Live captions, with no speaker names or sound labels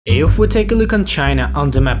If we take a look on China on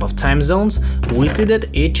the map of time zones, we see that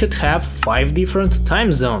it should have 5 different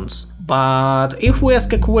time zones. But if we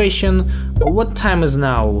ask a question, what time is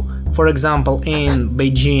now, for example in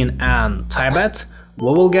Beijing and Tibet, we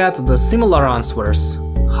will get the similar answers.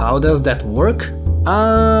 How does that work?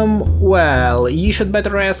 Well, you should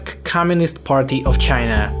better ask Communist Party of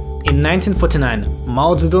China. In 1949,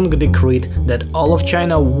 Mao Zedong decreed that all of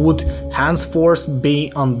China would henceforth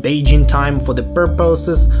be on Beijing time for the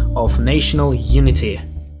purposes of national unity.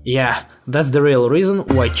 Yeah, that's the real reason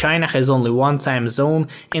why China has only one time zone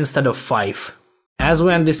instead of 5. As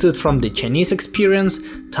we understood from the Chinese experience,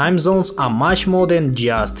 time zones are much more than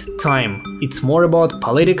just time. It's more about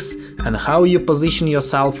politics and how you position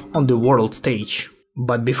yourself on the world stage.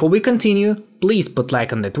 But before we continue, please put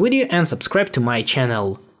like on that video and subscribe to my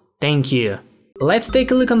channel. Thank you. Let's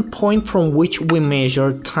take a look on point from which we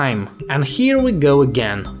measure time. And here we go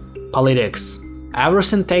again. Politics.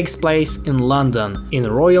 Everything takes place in London, in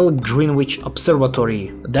Royal Greenwich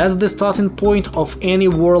Observatory. That's the starting point of any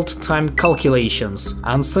world time calculations,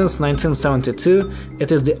 and since 1972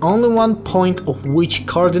 it is the only one point of which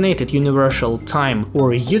Coordinated Universal Time,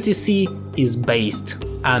 or UTC, is based.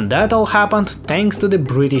 And that all happened thanks to the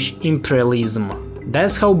British imperialism.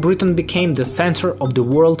 That's how Britain became the center of the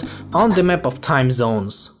world on the map of time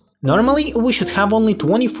zones. Normally, we should have only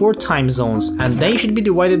 24 time zones, and they should be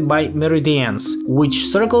divided by meridians, which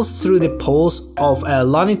circles through the poles of a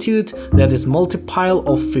longitude that is multiple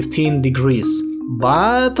of 15 degrees.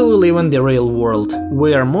 But we live in the real world,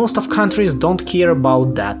 where most of countries don't care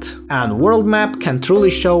about that, and world map can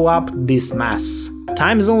truly show up this mess.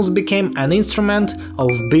 Time zones became an instrument of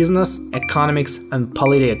business, economics and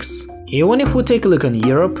politics. Even if we take a look on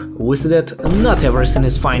Europe, we see that not everything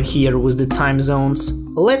is fine here with the time zones.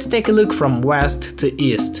 Let's take a look from west to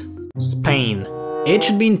east. Spain. It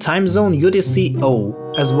should be in time zone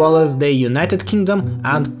UTC-O, as well as the United Kingdom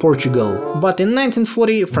and Portugal. But in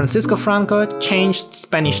 1940, Francisco Franco changed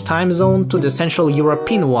Spanish time zone to the Central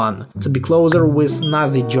European one, to be closer with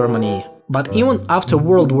Nazi Germany. But even after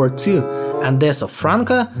World War II and death of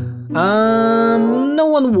Franco, no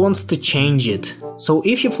one wants to change it. So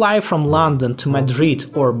if you fly from London to Madrid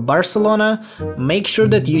or Barcelona, make sure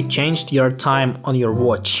that you changed your time on your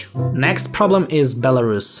watch. Next problem is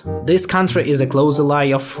Belarus. This country is a close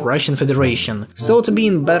ally of Russian Federation, so to be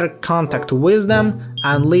in better contact with them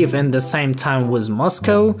and live in the same time with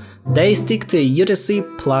Moscow, they stick to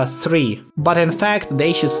UTC+3. But in fact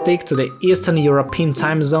they should stick to the Eastern European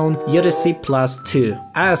time zone UTC+2,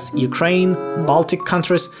 as Ukraine, Baltic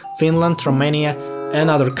countries, Finland, Romania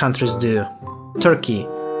and other countries do. Turkey.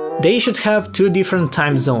 They should have 2 different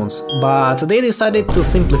time zones, but they decided to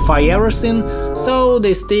simplify everything, so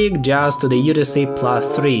they stick just to the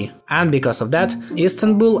UTC+3. And because of that,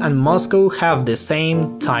 Istanbul and Moscow have the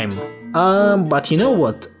same time. But you know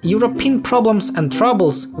what? European problems and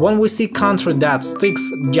troubles, when we see country that sticks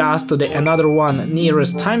just to the another one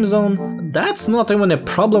nearest time zone, that's not even a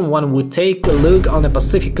problem when we take a look on the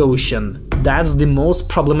Pacific Ocean. That's the most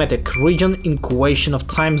problematic region in question of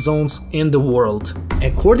time zones in the world.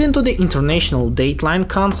 According to the international dateline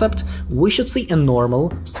concept, we should see a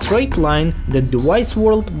normal, straight line that divides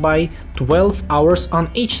world by 12 hours on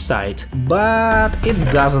each side. But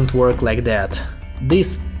it doesn't work like that.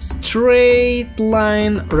 This straight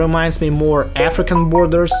line reminds me more African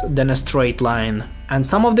borders than a straight line. And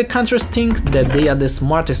some of the countries think that they are the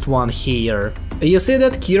smartest one here. You see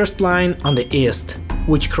that cursed line on the east,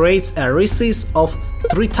 which creates a recess of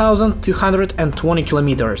 3,220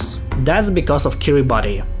 kilometers. That's because of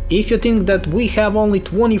Kiribati. If you think that we have only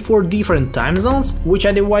 24 different time zones, which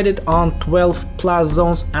are divided on 12 plus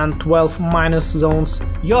zones and 12 minus zones,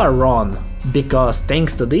 you are wrong. Because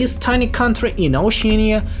thanks to this tiny country in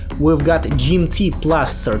Oceania, we've got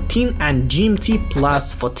GMT+13 and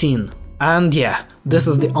GMT+14. And yeah, this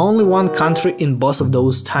is the only one country in both of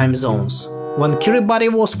those time zones. When Kiribati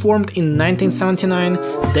was formed in 1979,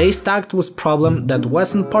 they stuck with problem that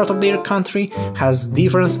western part of their country has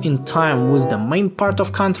difference in time with the main part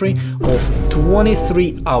of country of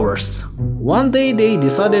 23 hours. One day they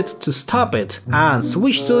decided to stop it and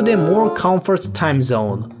switch to the more comfort time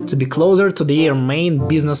zone, to be closer to their main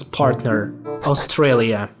business partner,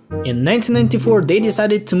 Australia. In 1994 they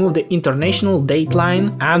decided to move the international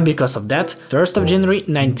dateline, and because of that, 1st of January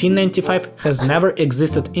 1995 has never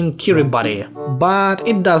existed in Kiribati. But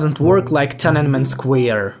it doesn't work like Tiananmen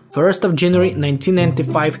Square. 1st of January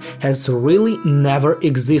 1995 has really never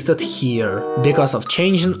existed here, because of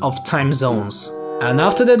changing of time zones. And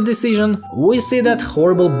after that decision, we see that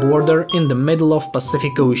horrible border in the middle of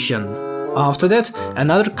Pacific Ocean. After that,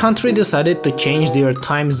 another country decided to change their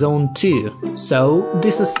time zone too. So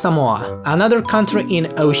this is Samoa, another country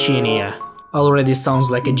in Oceania. Already sounds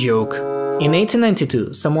like a joke. In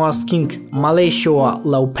 1892, Samoa's king Maleshoa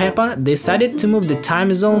Laupepa decided to move the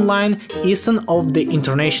time zone line eastern of the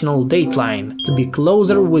international date line to be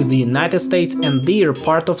closer with the United States and their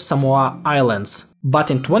part of Samoa Islands.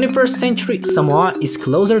 But in 21st century, Samoa is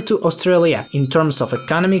closer to Australia in terms of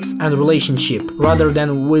economics and relationship rather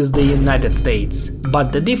than with the United States.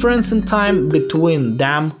 But the difference in time between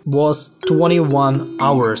them was 21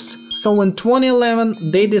 hours. So in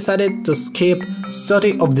 2011 they decided to skip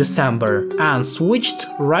 30th of December and switched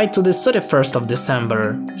right to the 31st of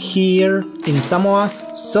December. Here in Samoa,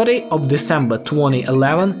 30th of December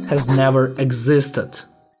 2011 has never existed.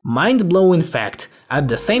 Mind-blowing fact. At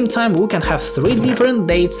the same time, we can have 3 different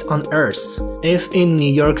dates on Earth. If in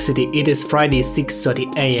New York City it is Friday 6:30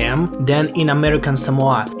 AM, then in American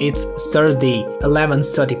Samoa it's Thursday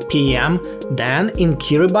 11:30 PM, then in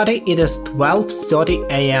Kiribati it is 12:30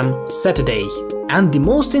 AM Saturday. And the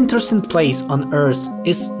most interesting place on Earth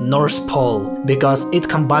is North Pole, because it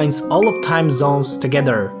combines all of time zones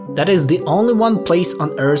together. That is the only one place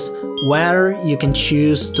on Earth where you can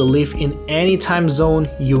choose to live in any time zone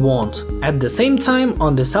you want. At the same time,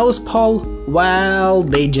 on the South Pole, well,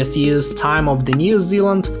 they just use time of the New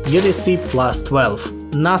Zealand UTC plus 12.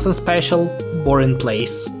 Nothing special, boring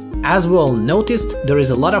place. As we all noticed, there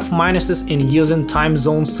is a lot of minuses in using time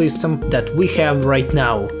zone system that we have right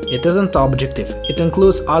now. It isn't objective, it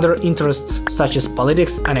includes other interests such as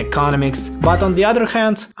politics and economics, but on the other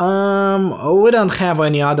hand, we don't have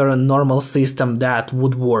any other normal system that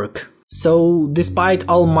would work. So, despite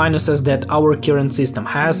all minuses that our current system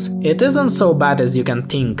has, it isn't so bad as you can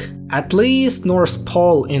think. At least North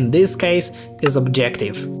Pole in this case is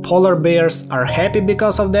objective. Polar bears are happy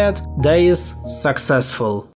because of that, they is successful.